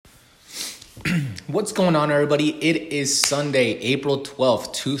What's going on, everybody? It is Sunday, April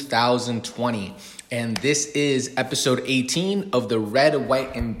 12th, 2020, and this is episode 18 of the Red,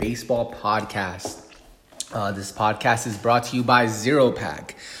 White, and Baseball podcast. This podcast is brought to you by Zero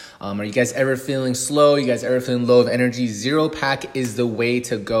Pack. Are you guys ever feeling slow? You guys ever feeling low of energy? Zero Pack is the way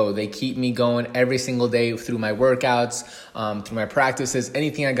to go. They keep me going every single day through my workouts, through my practices,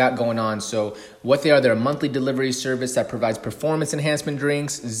 anything I got going on. So what they are, they're a monthly delivery service that provides performance enhancement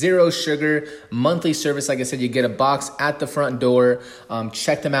drinks, zero sugar, monthly service. Like I said, you get a box at the front door.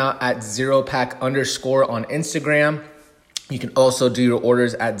 Check them out at zeropack_ on Instagram. You can also do your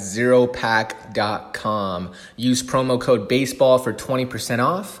orders at zeropack.com. Use promo code BASEBALL for 20%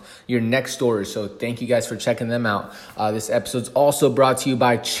 off your next order. So thank you guys for checking them out. This episode's also brought to you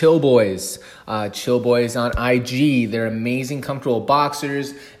by Chill Boys. Chill Boys on IG. They're amazing, comfortable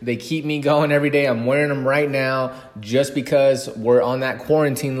boxers. They keep me going every day. I'm wearing them right now just because we're on that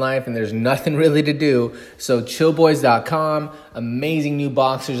quarantine life and there's nothing really to do. So chillboys.com. Amazing new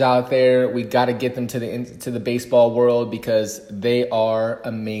boxers out there. We got to get them to the baseball world because they are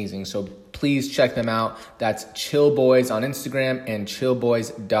amazing. So please check them out. That's Chill Boys on Instagram and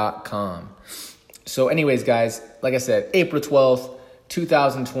chillboys.com. So anyways, guys, like I said, April 12th,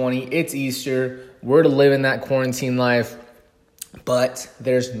 2020, it's Easter. We're to live in that quarantine life, but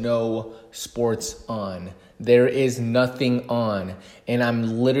there's no sports on. There is nothing on. And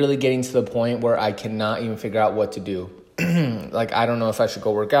I'm literally getting to the point where I cannot even figure out what to do. Like, I don't know if I should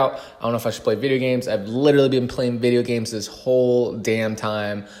go work out. I don't know if I should play video games. I've literally been playing video games this whole damn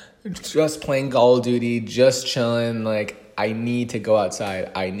time. Just playing Call of Duty, just chilling. Like, I need to go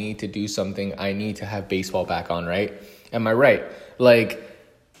outside. I need to do something. I need to have baseball back on, right? Am I right? Like,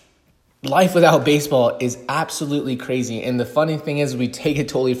 life without baseball is absolutely crazy. And the funny thing is we take it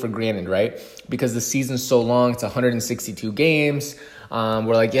totally for granted, right? Because the season's so long. It's 162 games.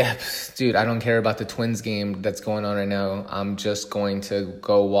 We're like, yeah, dude, I don't care about the Twins game that's going on right now. I'm just going to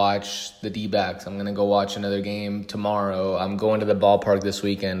go watch the D-backs. I'm going to go watch another game tomorrow. I'm going to the ballpark this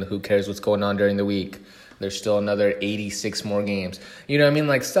weekend. Who cares what's going on during the week? There's still another 86 more games. You know what I mean?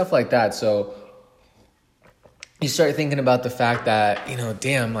 Like, stuff like that. So you start thinking about the fact that,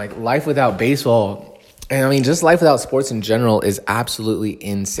 damn, like, life without baseball, and I mean, just life without sports in general is absolutely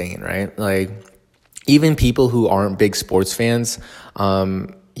insane, right? Like, even people who aren't big sports fans,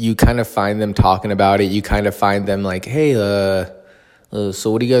 you kind of find them talking about it. You kind of find them like, hey,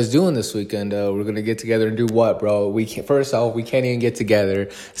 so what are you guys doing this weekend? We're going to get together and do what, bro? First off, we can't even get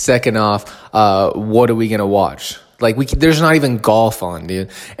together. Second off, what are we going to watch? Like, there's not even golf on,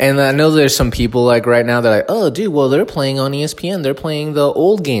 dude. And I know there's some people, like, right now, they're like, oh, dude, well, they're playing on ESPN. They're playing the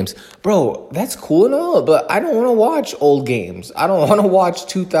old games. Bro, that's cool and all, but I don't want to watch old games. I don't want to watch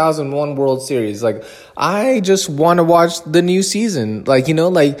 2001 World Series. Like, I just want to watch the new season. Like,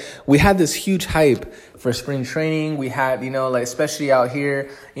 we had this huge hype for spring training. We had, like, especially out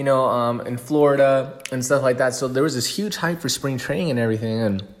here, in Florida and stuff like that. So there was this huge hype for spring training and everything,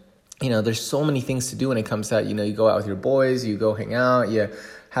 and there's so many things to do when it comes to that. You go out with your boys, you go hang out, you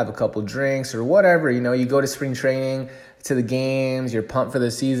have a couple drinks or whatever. You go to spring training, to the games, you're pumped for the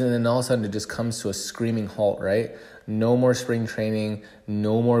season, and all of a sudden it just comes to a screaming halt, right? No more spring training,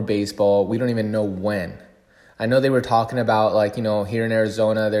 no more baseball. We don't even know when. I know they were talking about, like, here in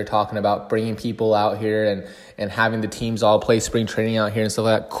Arizona, they're talking about bringing people out here and having the teams all play spring training out here and stuff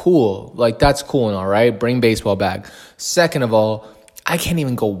like that. Cool. Like, that's cool and all, right? Bring baseball back. Second of all, I can't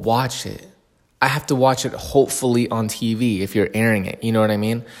even go watch it. I have to watch it hopefully on TV if you're airing it. You know what I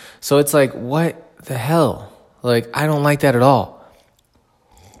mean? So it's like, what the hell? Like, I don't like that at all.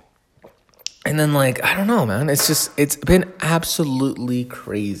 And then, like, I don't know, man. It's been absolutely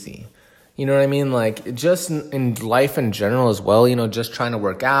crazy. You know what I mean? Like, just in life in general as well, just trying to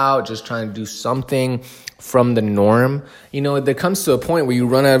work out, just trying to do something from the norm. There comes to a point where you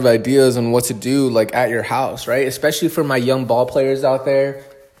run out of ideas on what to do, like, at your house, right? Especially for my young ball players out there,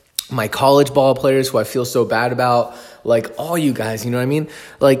 my college ball players who I feel so bad about, like, all you guys, you know what I mean?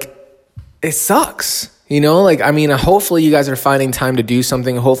 Like, it sucks. Hopefully you guys are finding time to do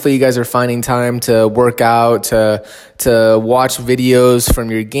something. Hopefully you guys are finding time to work out, to watch videos from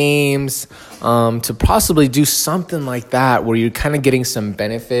your games, to possibly do something like that where you're kind of getting some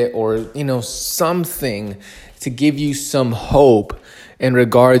benefit or, something to give you some hope in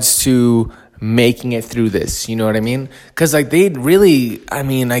regards to making it through this, you know what I mean? Because, like, they really,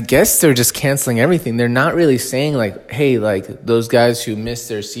 I guess they're just canceling everything. They're not really saying, like, hey, like, those guys who missed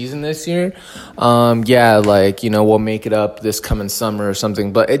their season this year, we'll make it up this coming summer or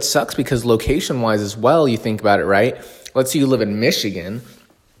something. But it sucks because location-wise as well, you think about it, right? Let's say you live in Michigan.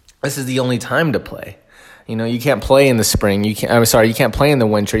 This is the only time to play. You can't play in the spring. You can't play in the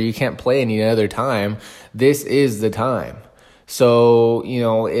winter. You can't play any other time. This is the time. So,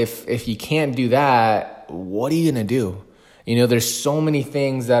 if you can't do that, what are you going to do? There's so many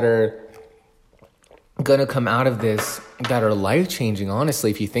things that are going to come out of this that are life-changing,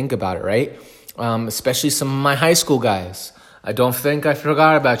 honestly, if you think about it, right? Especially some of my high school guys. I don't think I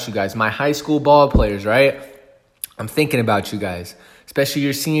forgot about you guys. My high school ball players, right? I'm thinking about you guys. Especially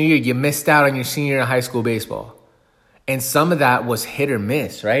your senior year. You missed out on your senior year of high school baseball. And some of that was hit or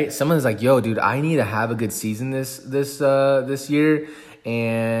miss, right? Someone's like, yo, dude, I need to have a good season this year.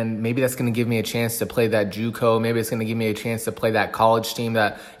 And maybe that's going to give me a chance to play that JUCO. Maybe it's going to give me a chance to play that college team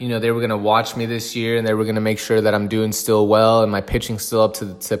that, they were going to watch me this year, and they were going to make sure that I'm doing still well and my pitching's still up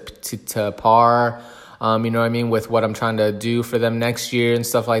to par, with what I'm trying to do for them next year and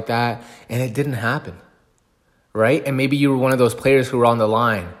stuff like that. And it didn't happen, right? And maybe you were one of those players who were on the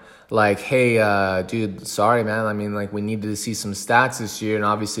line. Like, hey, dude, sorry, man. We needed to see some stats this year, and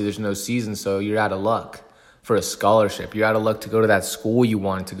obviously there's no season, so you're out of luck for a scholarship. You're out of luck to go to that school you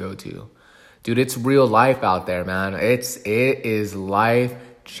wanted to go to. Dude, it's real life out there, man. It is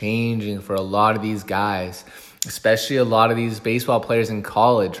life-changing for a lot of these guys, especially a lot of these baseball players in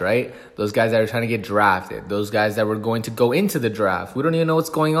college, right? Those guys that are trying to get drafted, those guys that were going to go into the draft. We don't even know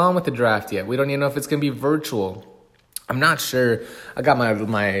what's going on with the draft yet. We don't even know if it's going to be virtual. I'm not sure. I got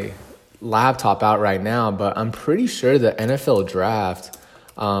my laptop out right now, but I'm pretty sure the NFL draft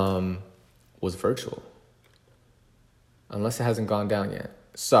was virtual. Unless it hasn't gone down yet.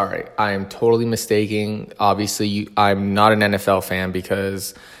 Sorry, I am totally mistaking. Obviously, I'm not an NFL fan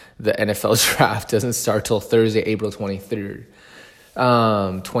because the NFL draft doesn't start till Thursday, April 23rd.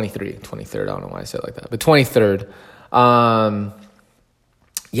 23rd. I don't know why I said it like that. But 23rd.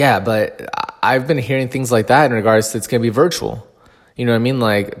 Yeah, but I've been hearing things like that in regards to it's going to be virtual. You know what I mean?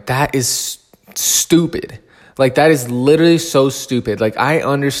 Like, that is stupid. Like, that is literally so stupid. Like, I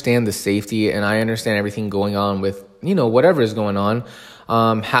understand the safety and I understand everything going on with, whatever is going on.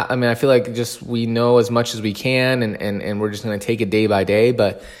 I feel like just we know as much as we can and we're just going to take it day by day.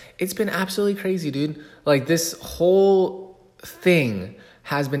 But it's been absolutely crazy, dude. Like, this whole thing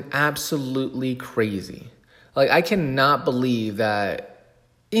has been absolutely crazy. Like, I cannot believe that.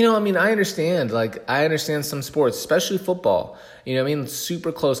 I understand. Like, I understand some sports, especially football.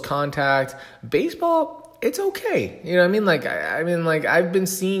 Super close contact. Baseball, it's okay. Like, I've been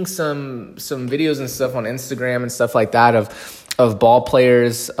seeing some videos and stuff on Instagram and stuff like that of ball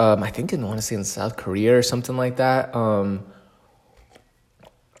players. I think I want to say in South Korea or something like that. Sorry,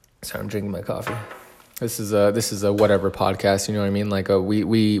 I'm drinking my coffee. This is a whatever podcast. You know what I mean? Like,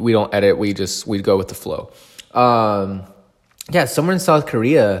 we don't edit. We go with the flow. Yeah, somewhere in South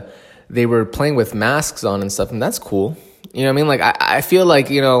Korea, they were playing with masks on and stuff, and that's cool. You know what I mean? Like, I feel like,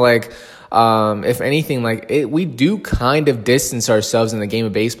 if anything, like, we do kind of distance ourselves in the game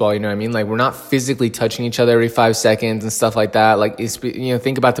of baseball, you know what I mean? Like, we're not physically touching each other every 5 seconds and stuff like that. Like,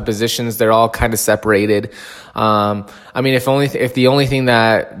 think about the positions, they're all kind of separated. If the only thing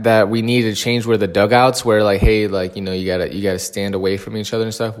that we need to change were the dugouts where, like, hey, like, you gotta stand away from each other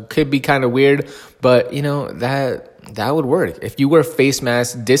and stuff, could be kind of weird, but, that would work. If you wear face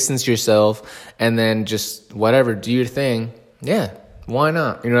masks, distance yourself, and then just whatever, do your thing. Yeah, why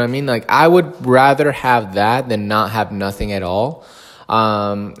not? You know what I mean? Like, I would rather have that than not have nothing at all.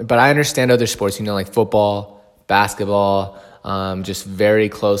 But I understand other sports, like football, basketball, just very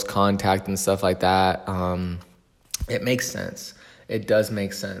close contact and stuff like that. It makes sense. It does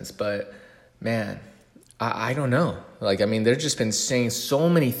make sense. But, man, I don't know. Like, they've just been saying so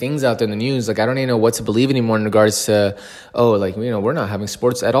many things out there in the news. Like, I don't even know what to believe anymore in regards to, we're not having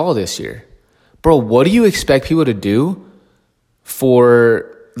sports at all this year. Bro, what do you expect people to do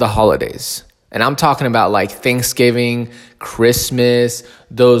for the holidays? And I'm talking about, like, Thanksgiving, Christmas,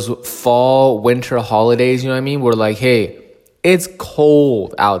 those fall, winter holidays, you know what I mean? Where, like, hey, it's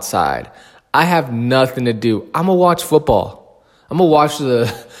cold outside. I have nothing to do. I'm going to watch football. I'm going to watch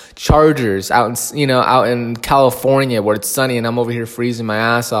the Chargers out in California where it's sunny and I'm over here freezing my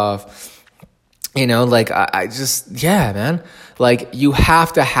ass off. Like, I just, yeah, man. Like, you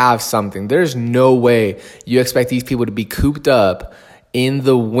have to have something. There's no way you expect these people to be cooped up in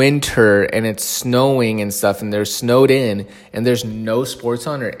the winter and it's snowing and stuff and they're snowed in and there's no sports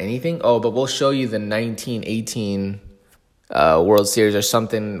on or anything. Oh, but we'll show you the 1918 World Series or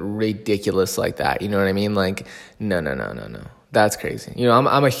something ridiculous like that. You know what I mean? Like, no. That's crazy.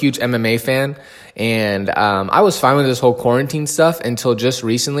 I'm a huge MMA fan, and I was fine with this whole quarantine stuff until just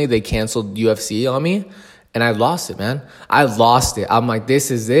recently they canceled UFC on me, and I lost it, man. I lost it. I'm like,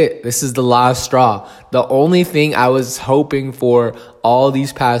 this is it. This is the last straw. The only thing I was hoping for all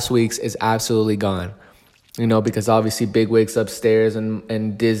these past weeks is absolutely gone. because obviously bigwigs upstairs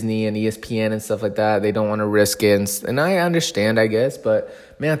and Disney and ESPN and stuff like that, they don't want to risk it. And I understand, I guess, but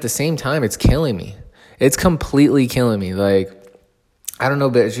man, at the same time, it's killing me. It's completely killing me. Like, I don't know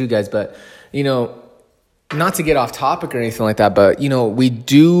about you guys, but, not to get off topic or anything like that, but, we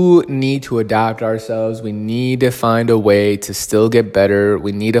do need to adapt ourselves. We need to find a way to still get better.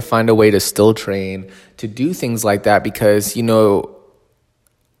 We need to find a way to still train, to do things like that because,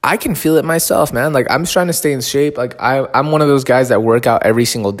 I can feel it myself, man. Like, I'm just trying to stay in shape. Like, I'm one of those guys that work out every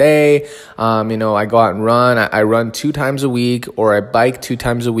single day. I go out and run. I run 2 times a week, or I bike 2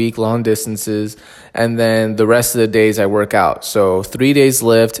 times a week, long distances. And then the rest of the days I work out. So 3 days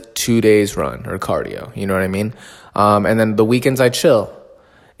lift, 2 days run or cardio. You know what I mean? And then the weekends I chill.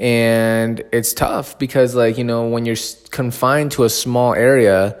 And it's tough because, when you're confined to a small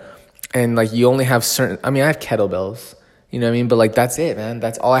area and, you only have I have kettlebells. You know what I mean? But, that's it, man.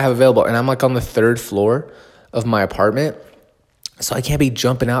 That's all I have available. And I'm, on the 3rd floor of my apartment. So I can't be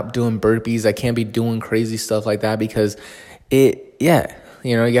jumping out doing burpees. I can't be doing crazy stuff like that because you got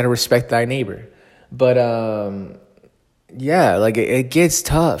to respect thy neighbor. But, it gets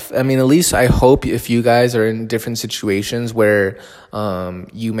tough. At least I hope if you guys are in different situations where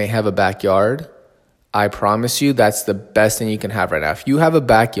you may have a backyard, I promise you that's the best thing you can have right now. If you have a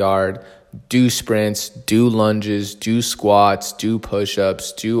backyard, do sprints, do lunges, do squats, do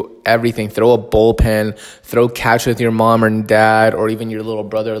push-ups, do everything. Throw a bullpen, throw catch with your mom or dad, or even your little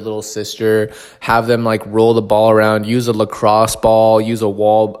brother or little sister. Have them roll the ball around, use a lacrosse ball, use a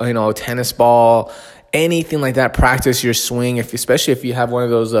wall, tennis ball, anything like that. Practice your swing, especially if you have one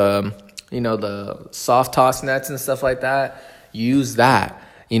of those, the soft toss nets and stuff like that. Use that.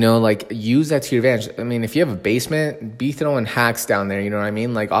 Use that to your advantage. If you have a basement, be throwing hacks down there, you know what I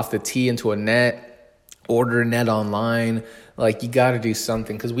mean? Off the tee into a net, order a net online. You got to do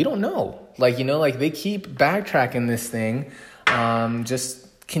something because we don't know. They keep backtracking this thing, just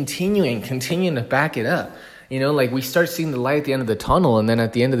continuing to back it up. We start seeing the light at the end of the tunnel, and then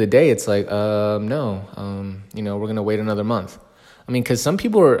at the end of the day, it's no, we're going to wait another month. Because some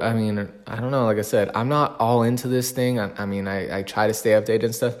people are, I don't know, like I said, I'm not all into this thing. I try to stay updated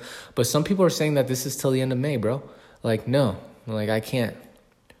and stuff. But some people are saying that this is till the end of May, bro. No, I can't.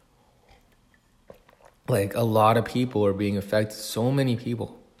 A lot of people are being affected. So many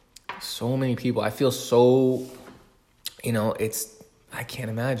people. I feel so, I can't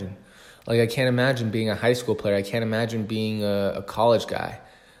imagine. I can't imagine being a high school player. I can't imagine being a college guy.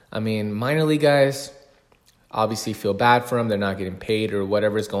 Minor league guys, obviously feel bad for them. They're not getting paid or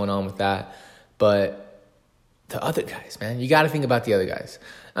whatever's going on with that. But the other guys, man, you got to think about the other guys.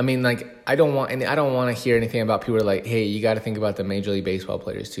 I don't want to hear anything about people who are hey, you got to think about the Major League Baseball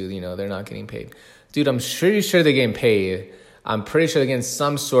players too. They're not getting paid. Dude, I'm pretty sure they're getting paid. I'm pretty sure they're getting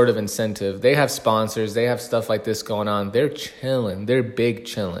some sort of incentive. They have sponsors. They have stuff like this going on. They're chilling. They're big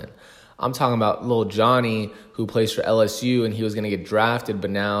chilling. I'm talking about little Johnny who plays for LSU and he was going to get drafted, but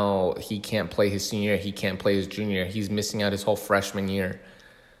now he can't play his senior year. He can't play his junior year. He's missing out his whole freshman year.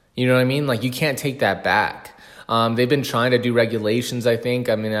 You know what I mean? You can't take that back. They've been trying to do regulations, I think.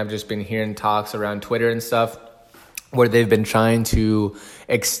 I've just been hearing talks around Twitter and stuff where they've been trying to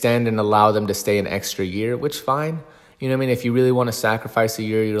extend and allow them to stay an extra year, which fine. You know what I mean? If you really want to sacrifice a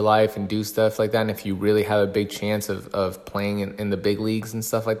year of your life and do stuff like that, and if you really have a big chance of playing in the big leagues and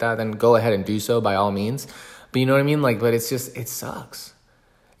stuff like that, then go ahead and do so by all means. But you know what I mean? But it's just, it sucks.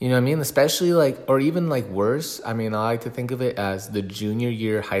 You know what I mean? Especially or even worse. I like to think of it as the junior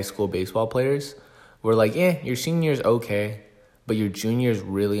year high school baseball players where your senior year is okay, but your junior is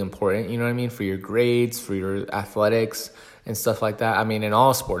really important. You know what I mean? For your grades, for your athletics and stuff like that. In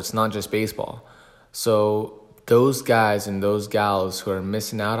all sports, not just baseball. So those guys and those gals who are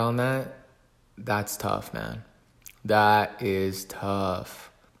missing out on that, that's tough, man. That is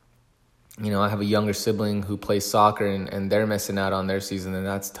tough. I have a younger sibling who plays soccer and they're missing out on their season, and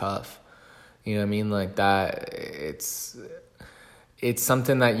that's tough. You know what I mean? That, it's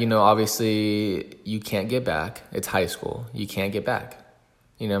something that, obviously you can't get back. It's high school. You can't get back.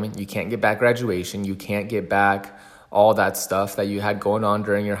 You know what I mean? You can't get back graduation. You can't get back all that stuff that you had going on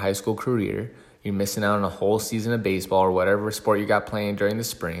during your high school career. You're missing out on a whole season of baseball or whatever sport you got playing during the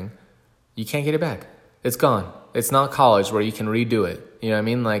spring. You can't get it back. It's gone. It's not college where you can redo it. You know what I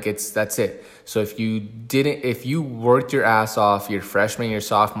mean? That's it. So if you worked your ass off your freshman, your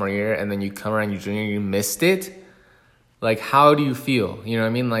sophomore year, and then you come around your junior, you missed it, how do you feel? You know what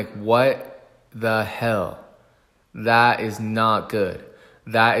I mean? What the hell? That is not good.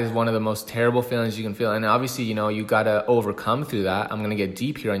 That is one of the most terrible feelings you can feel. And obviously, you got to overcome through that. I'm going to get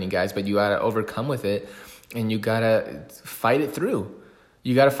deep here on you guys, but you got to overcome with it and you got to fight it through.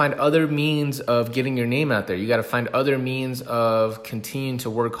 You got to find other means of getting your name out there. You got to find other means of continuing to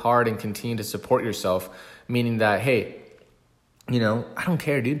work hard and continue to support yourself, meaning that, hey, I don't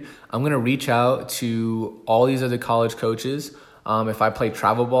care, dude. I'm going to reach out to all these other college coaches. If I play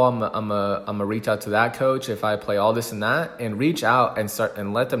travel ball, I'm a reach out to that coach. If I play all this and that, and reach out and start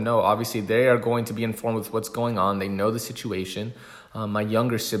and let them know. Obviously, they are going to be informed with what's going on. They know the situation. My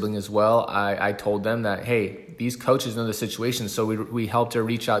younger sibling as well. I told them that, hey, these coaches know the situation. So we helped her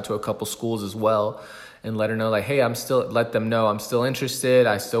reach out to a couple schools as well and let her know, like, hey, let them know I'm still interested.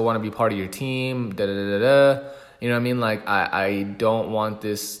 I still want to be part of your team. Da da da da. You know what I mean? Like, I don't want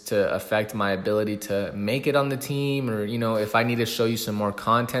this to affect my ability to make it on the team, or, if I need to show you some more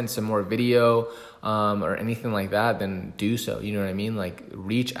content, some more video, or anything like that, then do so. You know what I mean? Like,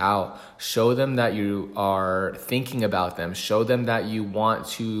 reach out, show them that you are thinking about them, show them that you want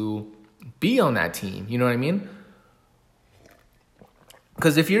to be on that team. You know what I mean?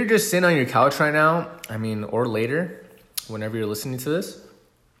 Because if you're just sitting on your couch right now, or later, whenever you're listening to this,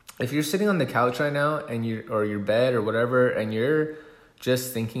 if you're sitting on the couch right now or your bed or whatever, and you're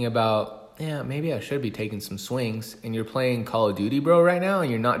just thinking about, yeah, maybe I should be taking some swings, and you're playing Call of Duty, bro, right now,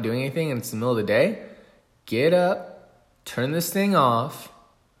 and you're not doing anything, and it's the middle of the day, get up, turn this thing off,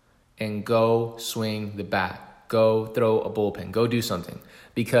 and go swing the bat. Go throw a bullpen. Go do something,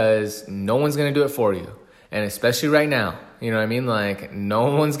 because no one's going to do it for you. And especially right now, you know what I mean? Like,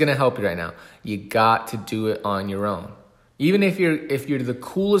 no one's going to help you right now. You got to do it on your own. Even if you're the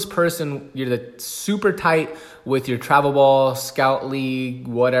coolest person, you're the super tight with your travel ball, scout league,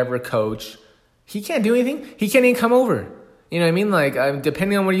 whatever coach, he can't do anything. He can't even come over. You know what I mean? Like,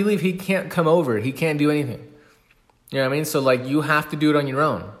 depending on where you live, he can't come over. He can't do anything. You know what I mean? So, like, you have to do it on your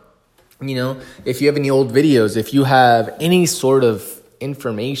own. If you have any old videos, if you have any sort of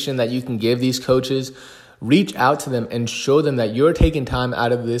information that you can give these coaches, reach out to them and show them that you're taking time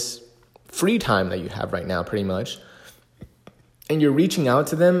out of this free time that you have right now, pretty much. And you're reaching out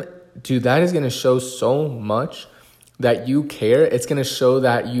to them, dude, that is going to show so much that you care. It's going to show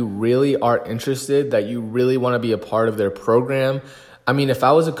that you really are interested, that you really want to be a part of their program. If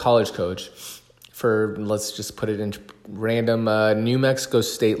I was a college coach for, let's just put it in random, New Mexico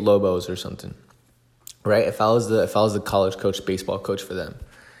State Lobos or something, right? If I was the college coach, baseball coach for them,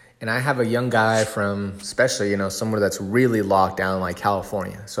 and I have a young guy from, especially, somewhere that's really locked down like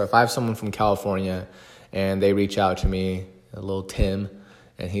California. So if I have someone from California and they reach out to me, a little Tim,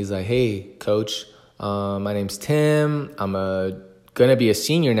 and he's like, hey, coach, my name's Tim. I'm gonna be a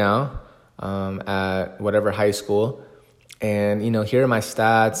senior now at whatever high school. And, here are my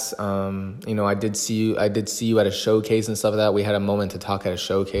stats. I did see you at a showcase and stuff like that. We had a moment to talk at a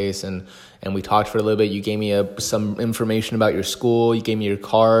showcase, and we talked for a little bit. You gave me some information about your school. You gave me your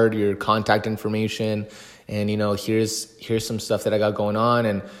card, your contact information. And, here's some stuff that I got going on.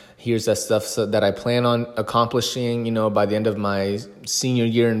 And here's that stuff that I plan on accomplishing, by the end of my senior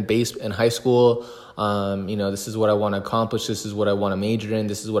year in high school. This is what I want to accomplish. This is what I want to major in.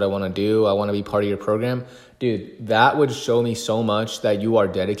 This is what I want to do. I want to be part of your program. Dude, that would show me so much that you are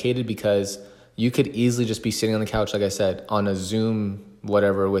dedicated, because you could easily just be sitting on the couch, like I said, on a Zoom,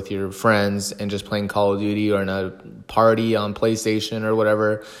 whatever, with your friends and just playing Call of Duty, or in a party on PlayStation or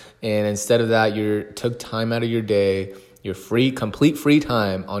whatever. And instead of that, you took time out of your day, your complete free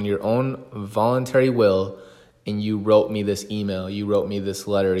time on your own voluntary will, and you wrote me this email, you wrote me this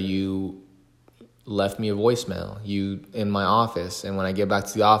letter, you left me a voicemail, you in my office. And when I get back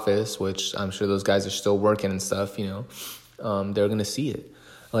to the office, which I'm sure those guys are still working and stuff, they're going to see it.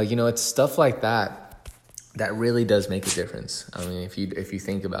 Like, it's stuff like that really does make a difference. If you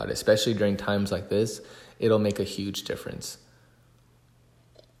think about it, especially during times like this, it'll make a huge difference.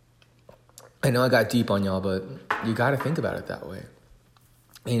 I know I got deep on y'all, but you got to think about it that way.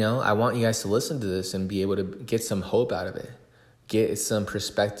 I want you guys to listen to this and be able to get some hope out of it. Get some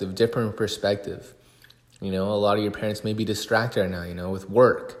perspective, different perspective. A lot of your parents may be distracted right now, with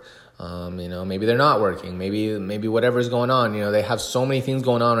work. Maybe they're not working. Maybe whatever's going on, they have so many things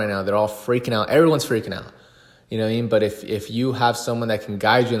going on right now. They're all freaking out. Everyone's freaking out. You know what I mean? But if you have someone that can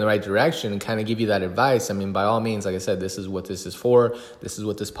guide you in the right direction and kind of give you that advice, by all means, like I said, this is what this is for. This is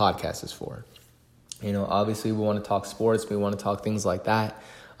what this podcast is for. Obviously we want to talk sports. We want to talk things like that.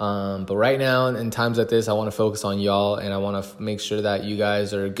 But right now, in times like this, I want to focus on y'all, and I want to make sure that you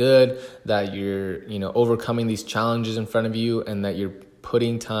guys are good, that you're, overcoming these challenges in front of you, and that you're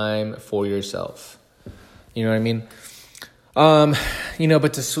putting time for yourself. You know what I mean?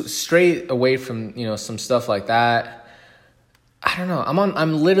 But to stray away from, some stuff like that, I don't know.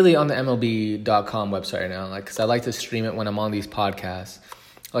 I'm literally on the MLB.com website right now, because I like to stream it when I'm on these podcasts.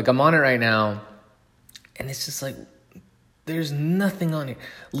 I'm on it right now, and it's just There's nothing on it.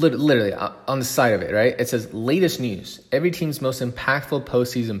 Literally, on the side of it, right? It says, latest news. Every team's most impactful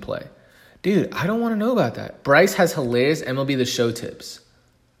postseason play. Dude, I don't want to know about that. Bryce has hilarious MLB The Show tips.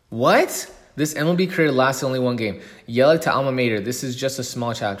 What? This MLB career lasted only one game. Yell it to alma mater. This is just a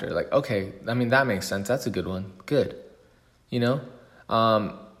small chapter. Like, okay, I mean, that makes sense. That's a good one. Good. You know?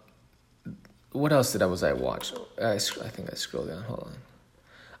 What else was I watch? I think I scrolled down. Hold on.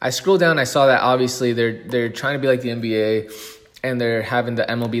 I scrolled down. I saw that obviously they're trying to be like the NBA, and they're having the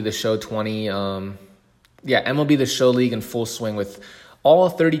MLB The Show 20. MLB The Show League in full swing with all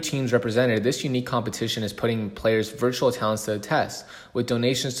 30 teams represented. This unique competition is putting players' virtual talents to the test with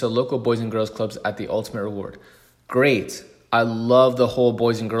donations to local boys and girls clubs at the ultimate reward. Great. I love the whole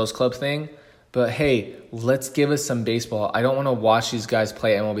boys and girls club thing, but hey, let's give us some baseball. I don't want to watch these guys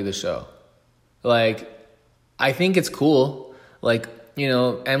play MLB The Show. Like, I think it's cool. Like, you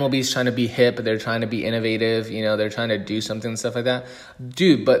know, MLB's trying to be hip, they're trying to be innovative, you know, they're trying to do something and stuff like that.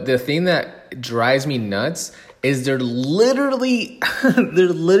 Dude, but the thing that drives me nuts is they're literally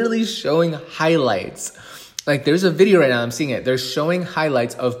showing highlights. Like, there's a video right now, I'm seeing it. They're showing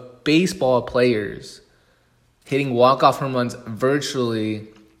highlights of baseball players hitting walk-off home runs virtually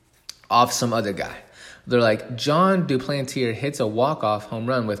off some other guy. They're like, John Duplantier hits a walk-off home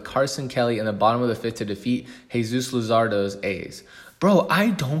run with Carson Kelly in the bottom of the fifth to defeat Jesus Luzardo's A's. Bro,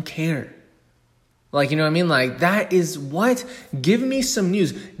 I don't care. Like, you know what I mean? Like, that is what? Give me some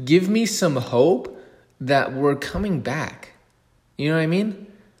news. Give me some hope that we're coming back. You know what I mean?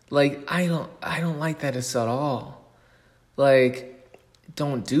 Like, I don't like that at all. Like,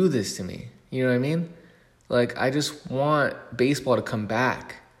 don't do this to me. You know what I mean? Like, I just want baseball to come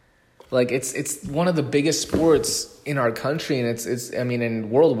back. Like, it's one of the biggest sports in our country, and it's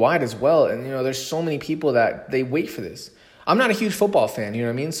and worldwide as well. And, you know, there's so many people that they wait for this. I'm not a huge football fan, you know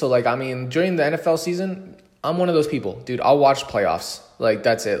what I mean? So, like, I mean, during the NFL season, I'm one of those people. Dude, I'll watch playoffs. Like,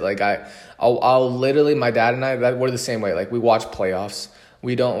 that's it. Like, I'll literally, my dad and I, we're the same way. Like, we watch playoffs.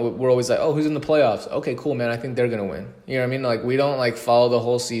 We're always like, oh, who's in the playoffs? Okay, cool, man. I think they're going to win. You know what I mean? Like, we don't, like, follow the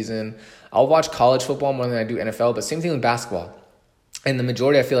whole season. I'll watch college football more than I do NFL, but same thing with basketball. And the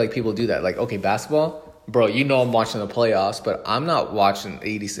majority, I feel like people do that. Like, okay, basketball, bro, you know I'm watching the playoffs, but I'm not watching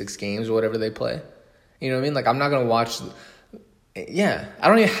 86 games or whatever they play. You know what I mean? Like, I'm not going to watch. Yeah, I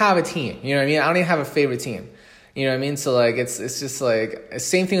don't even have a team. You know what I mean? I don't even have a favorite team. You know what I mean? So, like, it's just like,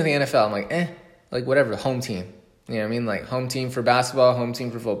 same thing with the NFL. I'm like, like, whatever, home team. You know what I mean? Like, home team for basketball, home team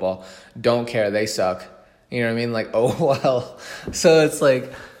for football. Don't care. They suck. You know what I mean? Like, oh, well. So, it's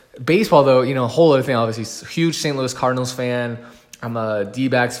like, baseball, though, you know, a whole other thing, obviously. Huge St. Louis Cardinals fan. I'm a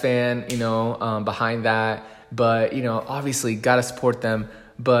D-backs fan, you know, behind that. But, you know, obviously got to support them.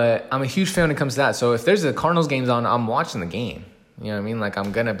 But I'm a huge fan when it comes to that. So if there's a Cardinals games on, I'm watching the game. You know what I mean? Like,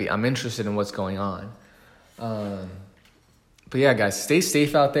 I'm interested in what's going on. But yeah, guys, stay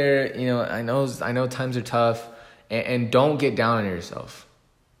safe out there. You know, I know times are tough. And don't get down on yourself.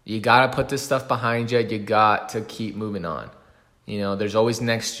 You got to put this stuff behind you. You got to keep moving on. You know, there's always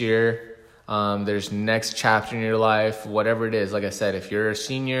next year. There's next chapter in your life, whatever it is. Like I said, if you're a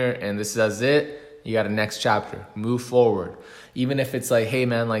senior and this is it, you got a next chapter. Move forward. Even if it's like, hey,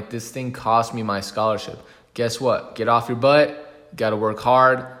 man, like this thing cost me my scholarship. Guess what? Get off your butt. You got to work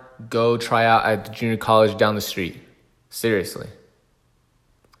hard. Go try out at the junior college down the street. Seriously.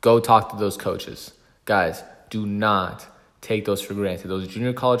 Go talk to those coaches. Guys, do not take those for granted. Those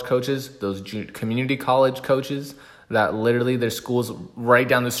junior college coaches, those community college coaches, that literally their school's right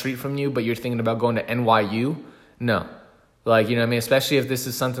down the street from you, but you're thinking about going to NYU? No. Like, you know what I mean? Especially if this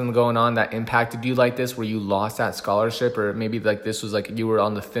is something going on that impacted you like this, where you lost that scholarship, or maybe like this was like you were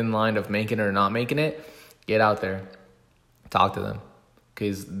on the thin line of making it or not making it. Get out there. Talk to them.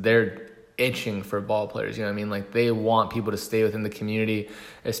 Because they're itching for ball players, you know what I mean? Like, they want people to stay within the community,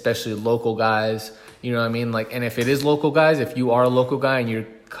 especially local guys, you know what I mean? Like, and if it is local guys, if you are a local guy and your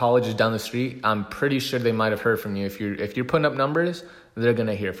college is down the street, I'm pretty sure they might have heard from you. If you're putting up numbers, they're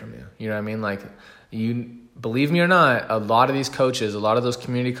gonna hear from you. You know what I mean? Like, you believe me or not, a lot of these coaches, a lot of those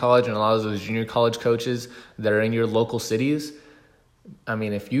community college and a lot of those junior college coaches that are in your local cities, I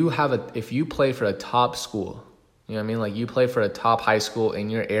mean, if you play for a top school, you know what I mean? Like, you play for a top high school in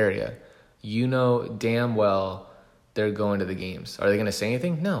your area, you know damn well they're going to the games. Are they going to say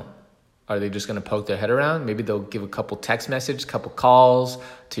anything? No. Are they just going to poke their head around? Maybe they'll give a couple text messages, couple calls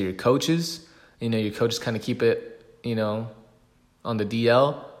to your coaches. You know, your coaches kind of keep it, you know, on the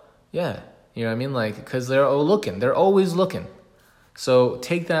DL. Yeah. You know what I mean? Like, because they're looking. They're always looking. So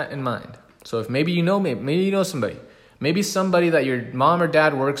take that in mind. So if maybe you know somebody. Maybe somebody that your mom or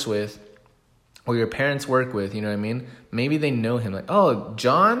dad works with or your parents work with, you know what I mean? Maybe they know him. Like, oh,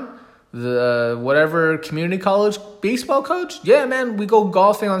 John? the whatever community college baseball coach? Yeah, man, we go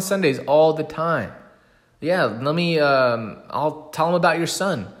golfing on Sundays all the time. Yeah, I'll tell him about your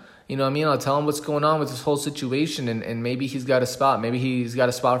son. You know what I mean? I'll tell him what's going on with this whole situation, and maybe he's got a spot. Maybe he's got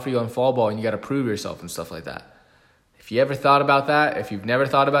a spot for you on fall ball, and you got to prove yourself and stuff like that. If you ever thought about that, if you've never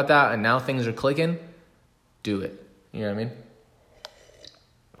thought about that, and now things are clicking, do it. You know what I mean?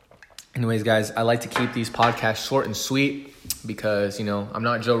 Anyways, guys, I like to keep these podcasts short and sweet because, I'm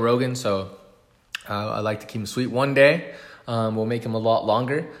not Joe Rogan, so I like to keep them sweet. One day, we'll make them a lot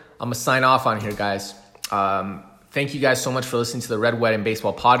longer. I'm going to sign off on here, guys. Thank you guys so much for listening to the Red, White, and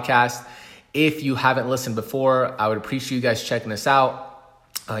Baseball podcast. If you haven't listened before, I would appreciate you guys checking us out.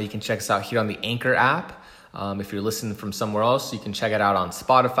 You can check us out here on the Anchor app. If you're listening from somewhere else, you can check it out on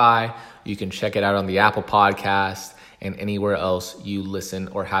Spotify. You can check it out on the Apple Podcast and anywhere else you listen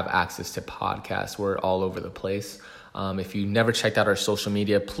or have access to podcasts. We're all over the place. If you never checked out our social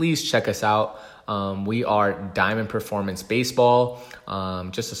media, please check us out. We are Diamond Performance Baseball,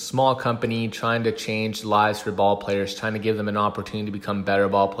 just a small company trying to change lives for ball players, trying to give them an opportunity to become better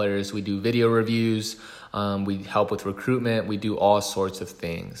ball players. We do video reviews. We help with recruitment. We do all sorts of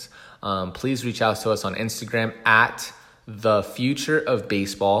things. Please reach out to us on Instagram at The Future of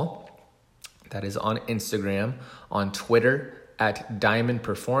Baseball. That is on Instagram. On Twitter at Diamond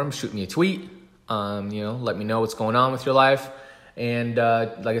Perform. Shoot me a tweet. Let me know what's going on with your life. And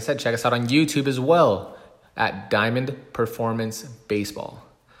like I said, check us out on YouTube as well at Diamond Performance Baseball.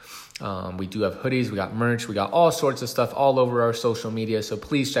 We do have hoodies, we got merch, we got all sorts of stuff all over our social media. So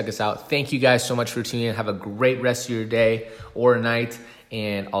please check us out. Thank you guys so much for tuning in. Have a great rest of your day or night,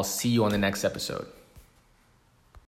 and I'll see you on the next episode.